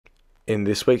In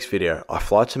this week's video, I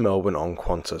fly to Melbourne on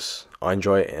QANTAS. I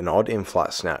enjoy an odd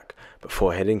in-flight snack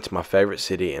before heading to my favourite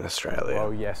city in Australia.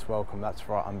 Well, yes, welcome. That's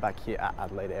right. I'm back here at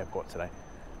Adelaide Airport today.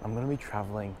 I'm going to be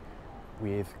travelling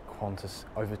with QANTAS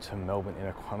over to Melbourne in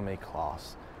economy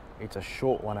class. It's a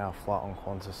short 1 hour flight on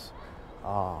QANTAS.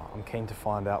 I'm keen to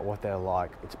find out what they're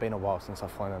like. It's been a while since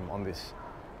I've flown them on this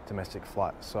domestic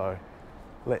flight. So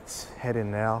let's head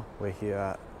in now. We're here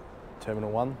at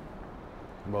Terminal 1.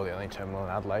 Well, the only terminal in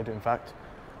Adelaide, in fact.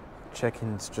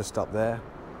 Check-in's just up there.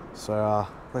 So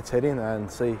let's head in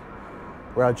and see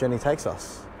where our journey takes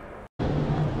us.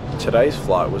 Today's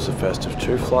flight was the first of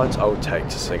 2 flights I would take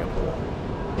to Singapore.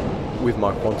 With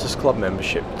my QANTAS Club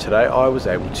membership, today I was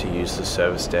able to use the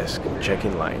service desk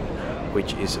check-in lane,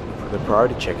 which is the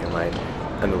priority check-in lane,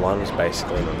 and the line was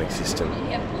basically non-existent.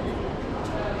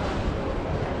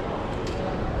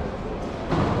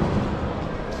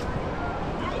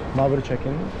 Am I able to check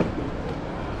in?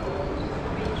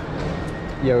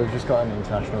 Yeah, we've just got an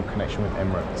international connection with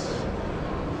Emirates.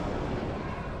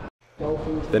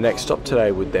 The next stop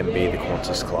today would then be the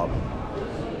QANTAS Club.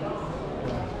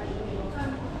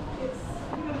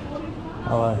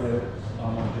 Hello.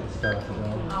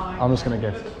 I'm just going to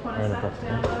guess.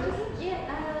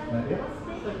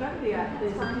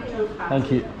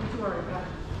 Thank you.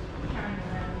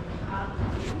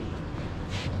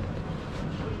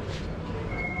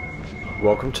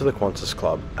 Welcome to the QANTAS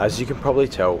Club. As you can probably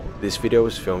tell, this video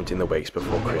was filmed in the weeks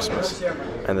before Christmas,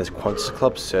 and the QANTAS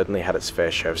Club certainly had its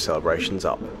fair share of celebrations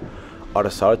up. I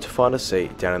decided to find a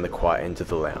seat down in the quiet end of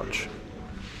the lounge.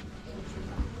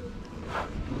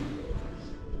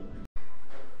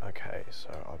 Okay,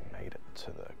 so I've made it to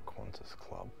the QANTAS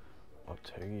Club. I'll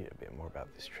tell you a bit more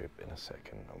about this trip in a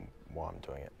second and why I'm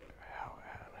doing it, how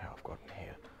I've gotten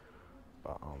here.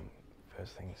 But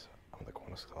first things, I'm the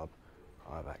QANTAS Club.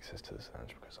 I have access to this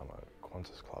lounge because I'm a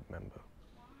QANTAS Club member,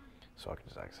 so I can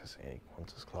just access any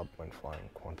QANTAS Club when flying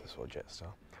QANTAS or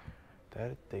Jetstar. They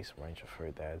had a decent range of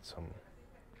food. They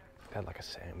had like a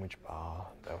sandwich bar.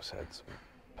 They also had some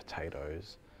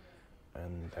potatoes,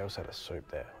 and they also had a soup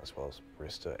there as well as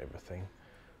barista everything.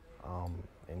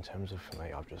 In terms of for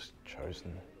me, I've just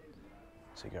chosen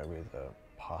to go with a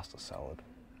pasta salad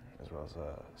as well as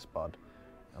a spud,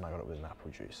 and I got it with an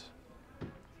apple juice.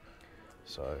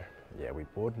 So yeah, we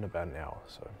board in about an hour,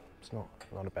 so it's not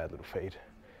a bad little feed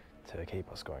to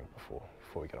keep us going before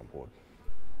we get on board.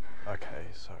 Okay,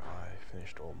 so I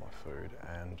finished all my food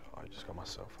and I just got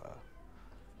myself a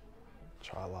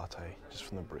chai latte just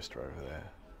from the barista over there.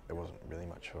 There wasn't really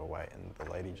much of a wait and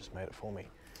the lady just made it for me,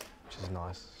 which is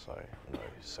nice, so no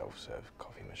self-serve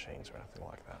coffee machines or anything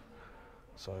like that.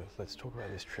 So let's talk about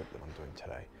this trip that I'm doing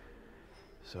today.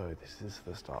 So this is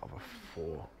the start of a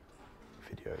 4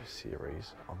 video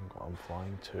series. I'm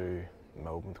flying to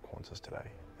Melbourne with QANTAS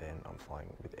today, then I'm flying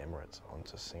with Emirates on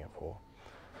to Singapore,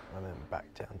 and then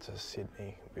back down to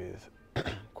Sydney with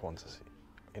QANTAS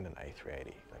in an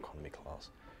A380 economy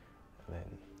class, and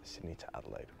then Sydney to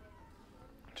Adelaide,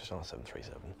 just on a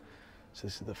 737. So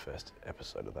this is the first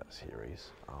episode of that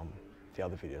series. The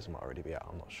other videos might already be out.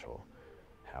 I'm not sure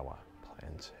how I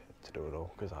plan to do it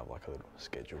all because I have like a little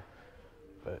schedule.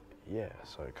 But yeah,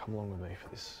 so come along with me for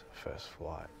this first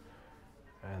flight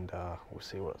and we'll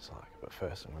see what it's like. But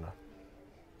first I'm gonna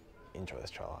enjoy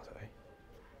this chai latte.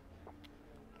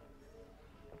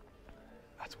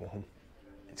 That's warm.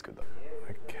 It's good though.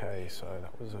 Okay, so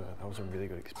that was a really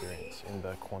good experience in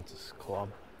the QANTAS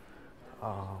Club.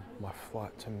 My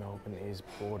flight to Melbourne is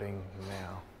boarding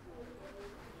now.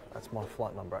 That's my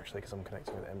flight number actually because I'm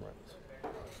connecting with Emirates.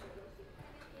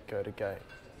 Go to gate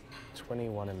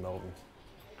 21 in Melbourne.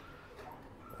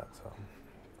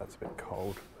 That's a bit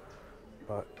cold,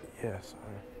 but yeah, so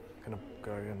I'm gonna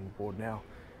go and board now,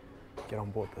 get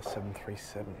on board the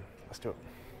 737. Let's do it.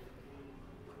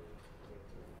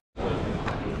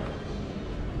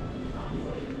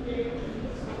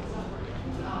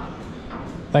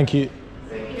 Thank you.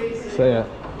 See ya.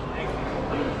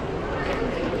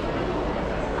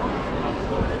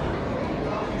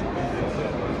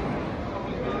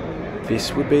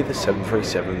 This would be the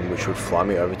 737 which would fly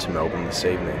me over to Melbourne this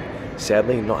evening,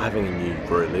 sadly not having a new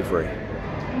route livery.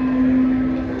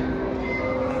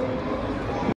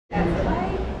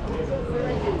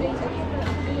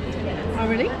 Oh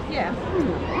really? Yeah.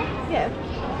 Yeah.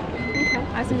 Okay.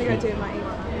 I assume you're going to do my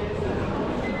email.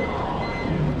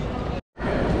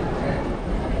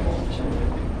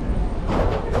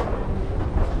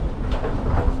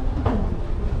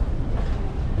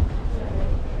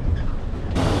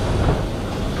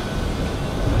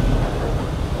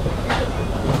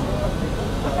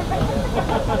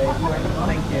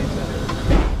 Thank you.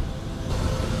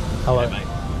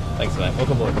 Thanks, mate.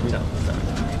 Welcome aboard.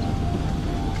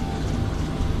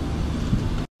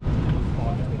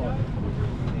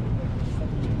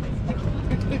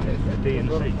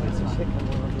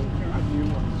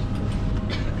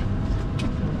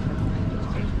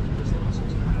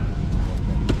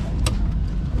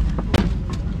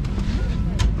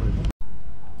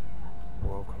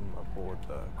 Welcome aboard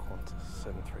the QANTAS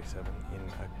 737 in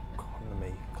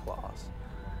economy class.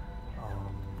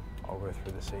 I'll go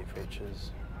through the seat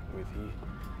features with you.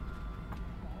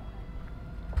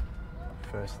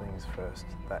 First things first,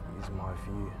 that is my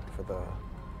view for the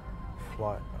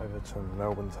flight over to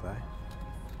Melbourne today.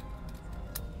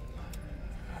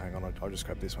 Hang on, I'll just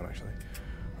grab this one actually.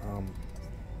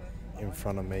 In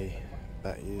front of me,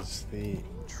 that is the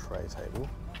tray table.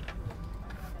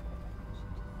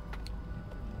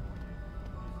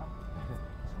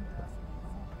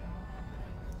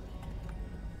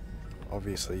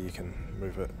 Obviously you can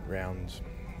move it around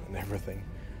and everything.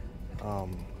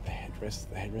 The headrest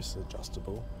is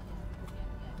adjustable.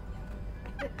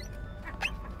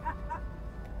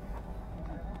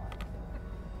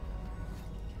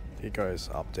 It goes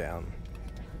up, down,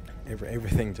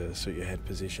 everything to suit your head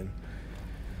position.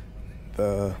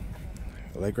 The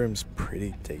legroom's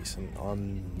pretty decent.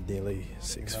 I'm nearly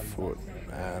 6 foot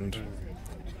and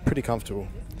pretty comfortable.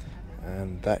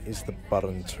 And that is the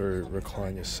button to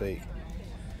recline your seat.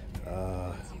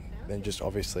 Then just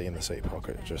obviously in the seat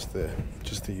pocket, just the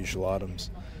usual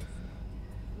items.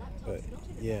 But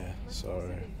yeah, so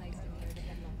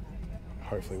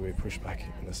hopefully we push back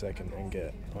in a second and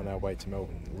get on our way to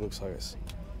Melbourne. It looks like it's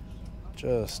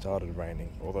just started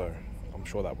raining, although I'm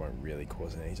sure that won't really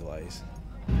cause any delays.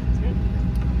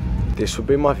 This will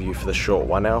be my view for the short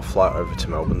 1 hour flight over to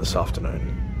Melbourne this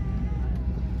afternoon.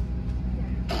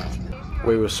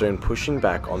 We were soon pushing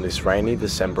back on this rainy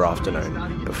December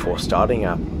afternoon before starting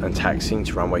up and taxiing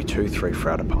to runway 23 for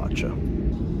our departure.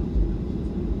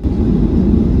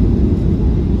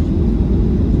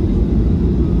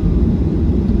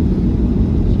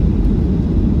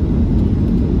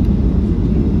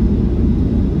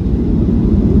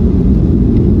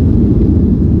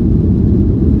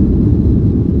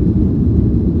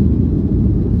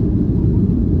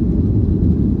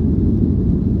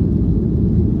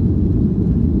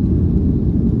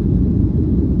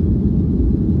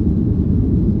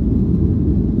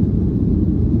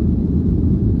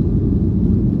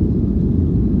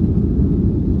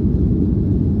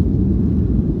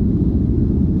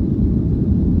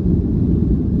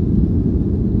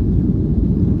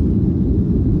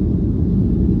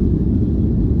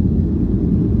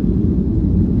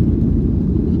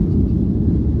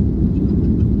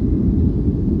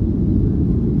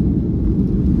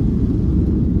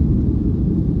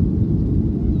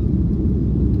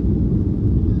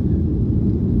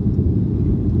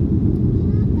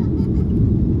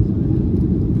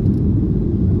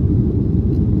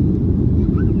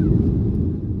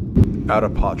 Our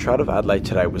departure out of Adelaide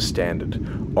today was standard,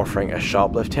 offering a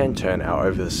sharp left-hand turn out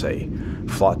over the sea.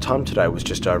 Flight time today was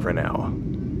just over an hour.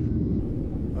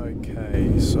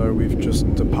 Okay, so we've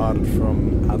just departed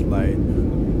from Adelaide.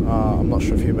 I'm not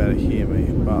sure if you're able to hear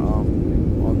me, but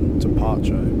on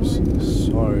departure it was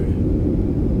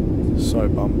so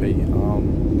bumpy.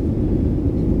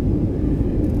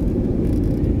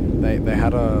 They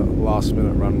had a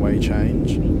last-minute runway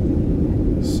change,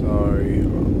 so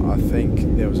I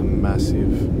think there was a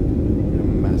massive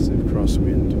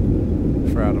crosswind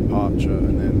for our departure,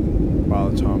 and then by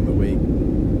the time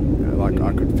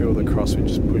I could feel the crosswind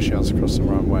just pushing us across the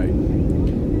runway.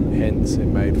 Hence, it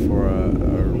made for a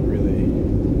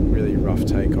really rough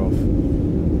takeoff.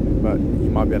 But you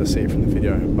might be able to see it from the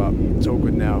video. But it's all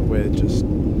good now. We're just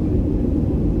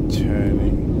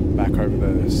turning back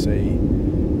over the sea,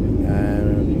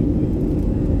 and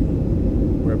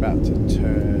we're about to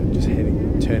turn,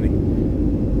 turning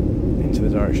into the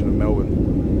direction of Melbourne.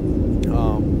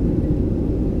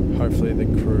 Hopefully the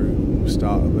crew will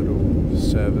start a little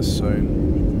service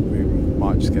soon. We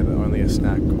might just get only a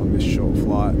snack on this short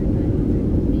flight.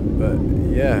 But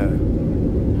yeah,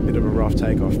 bit of a rough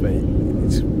takeoff, but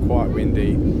it's quite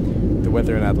windy. The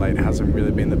weather in Adelaide hasn't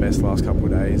really been the best last couple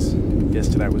of days.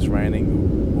 Yesterday it was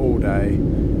raining all day.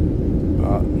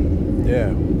 But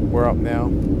yeah, we're up now.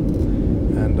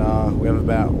 And we have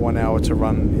about 1 hour to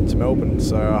run into Melbourne,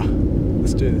 so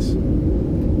let's do this.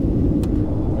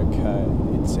 Okay,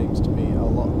 it seems to be a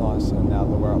lot nicer now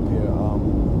that we're up here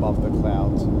above the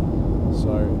clouds. So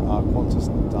QANTAS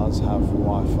does have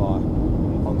Wi-Fi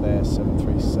on their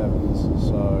 737s,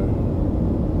 so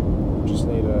just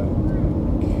need to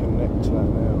connect to that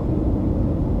now.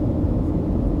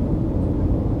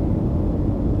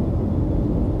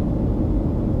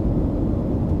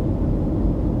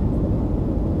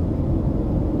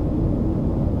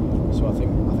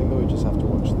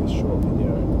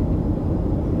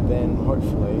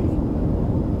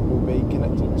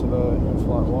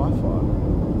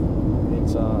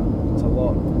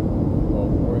 lot, well,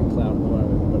 we're in cloud at the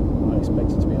moment, but I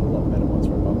expect it to be a lot better once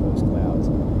we're above those clouds.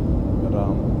 But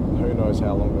who knows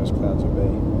how long those clouds will be.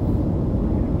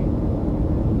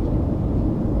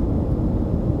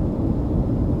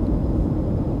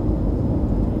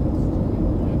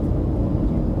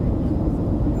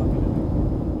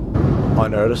 I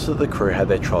noticed that the crew had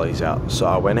their trolleys out, so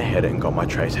I went ahead and got my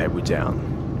tray table down.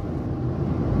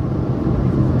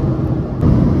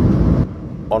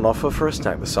 On offer for a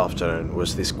snack this afternoon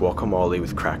was this guacamole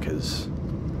with crackers.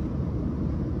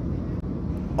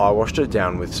 I washed it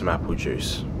down with some apple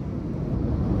juice.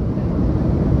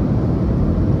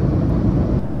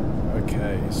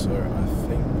 Okay, so I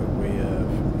think that we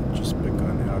have just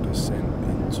begun our descent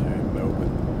into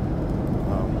Melbourne.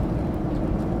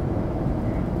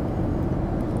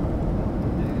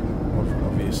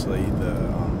 Obviously the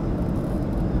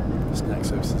snack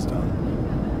service is done.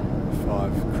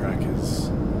 5 crackers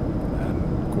and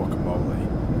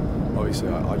guacamole. Obviously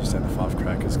I just had the 5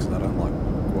 crackers because I don't like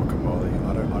guacamole.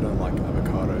 I don't like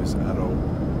avocados at all,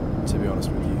 to be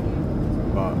honest with you.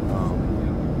 But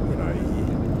you know,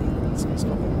 it's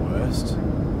not the worst.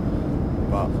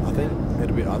 But I think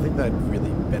they'd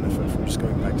really benefit from just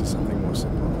going back to something more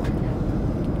simple, like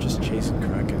just cheese and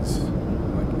crackers.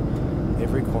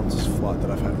 Every Qantas flight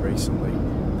that I've had recently,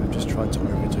 they've just tried to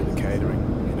overdo the catering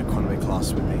in economy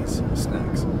class with these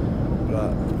snacks.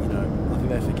 But you know, I think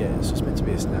they forget it's just meant to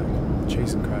be a snack.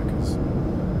 Cheese and crackers.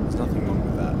 There's nothing wrong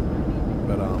with that.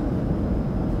 But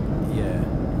yeah.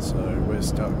 So we're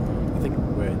stuck. I think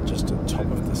we're just at the top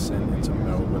of the descent into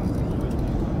Melbourne.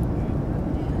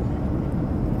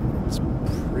 It's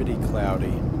pretty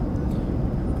cloudy.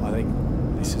 I think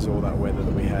this is all that weather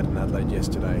that we had in Adelaide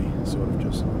yesterday, sort of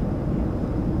just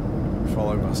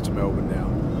following us to Melbourne now.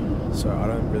 So I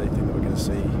don't really think that we're going to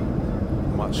see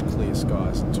much clear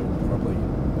skies until probably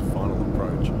the final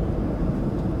approach.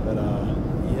 But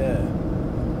yeah,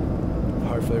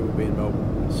 hopefully we'll be in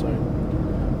Melbourne soon,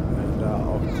 and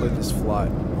I'll conclude this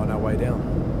flight on our way down.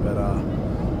 But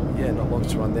yeah, not long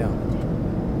to run down.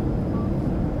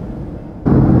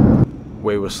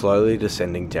 We were slowly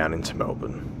descending down into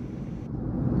Melbourne.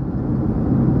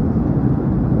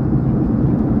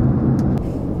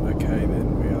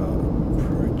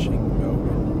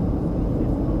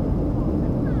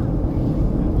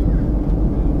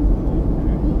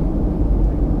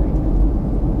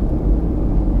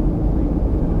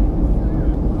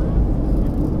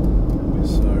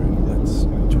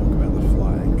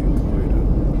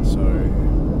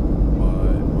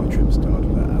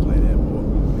 Started at Adelaide Airport.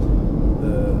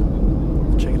 The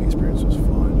check-in experience was fine.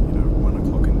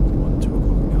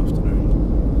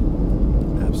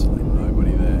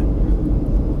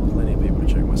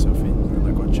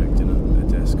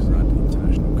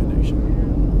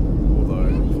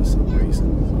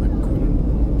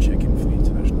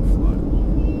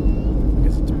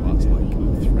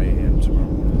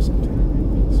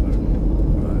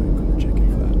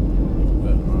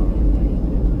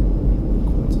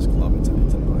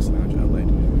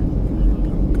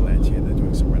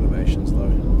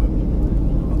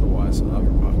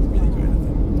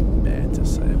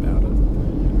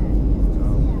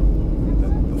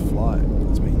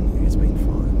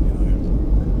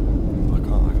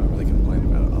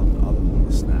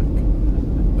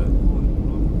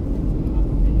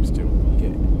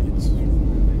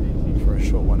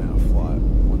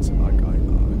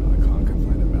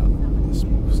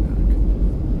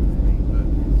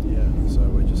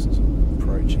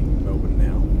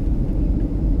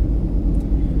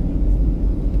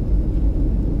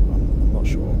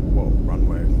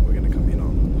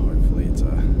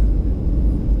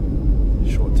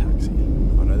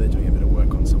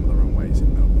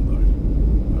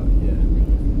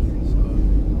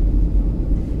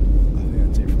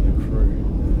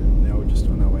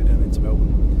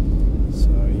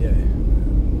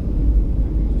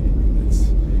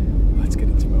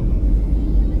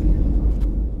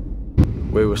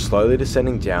 We were slowly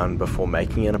descending down before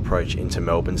making an approach into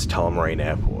Melbourne's Tullamarine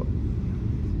Airport.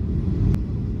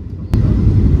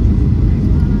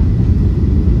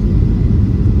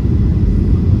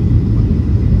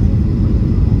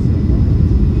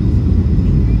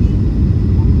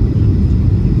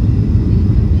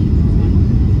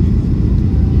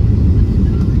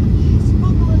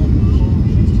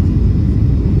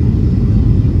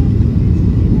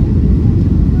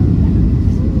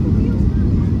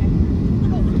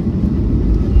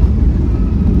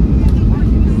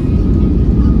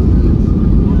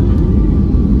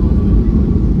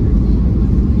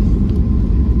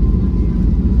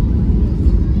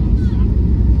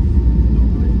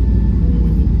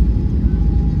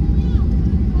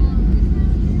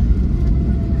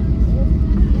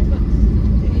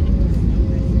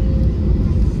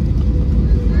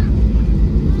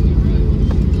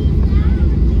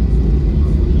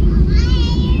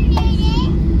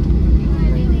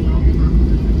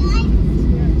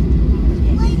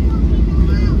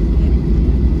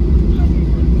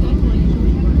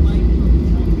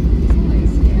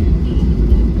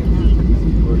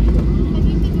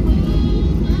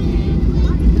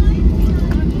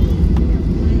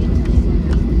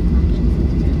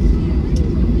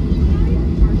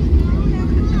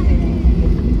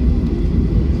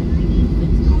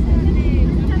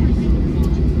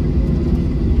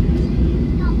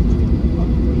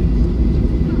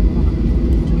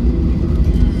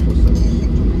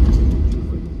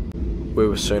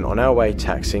 were soon on our way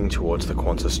taxiing towards the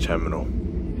Qantas terminal.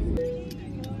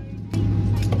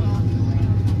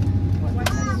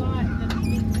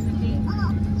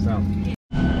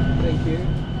 Thank you.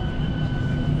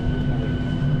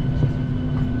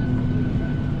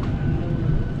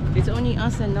 It's only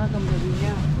us and Nagam that we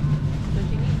have.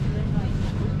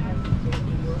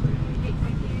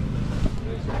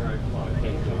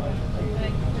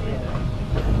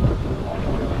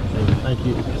 Thank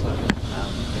you.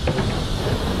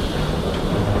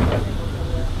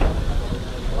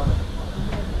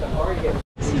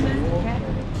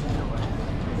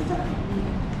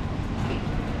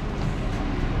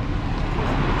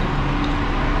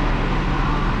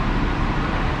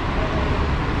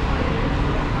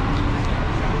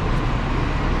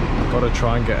 Got to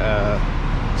try and get a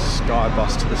sky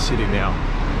bus to the city now.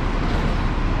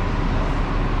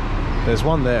 There's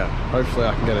one there. Hopefully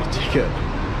I can get a ticket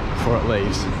before it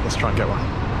leaves. Let's try and get one.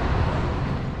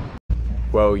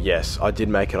 Well, yes, I did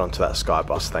make it onto that sky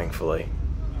bus, thankfully.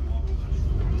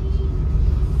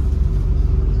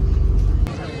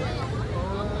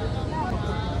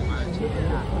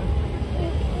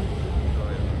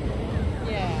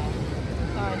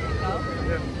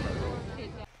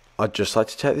 I'd just like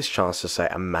to take this chance to say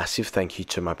a massive thank you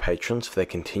to my patrons for their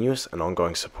continuous and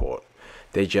ongoing support.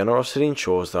 Their generosity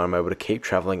ensures that I'm able to keep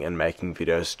travelling and making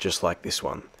videos just like this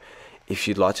one. If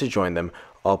you'd like to join them,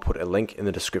 I'll put a link in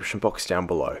the description box down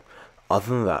below. Other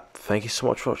than that, thank you so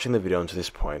much for watching the video until this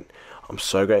point. I'm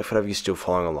so grateful to have you still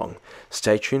following along.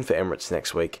 Stay tuned for Emirates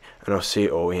next week, and I'll see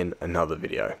you all in another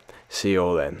video. See you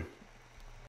all then.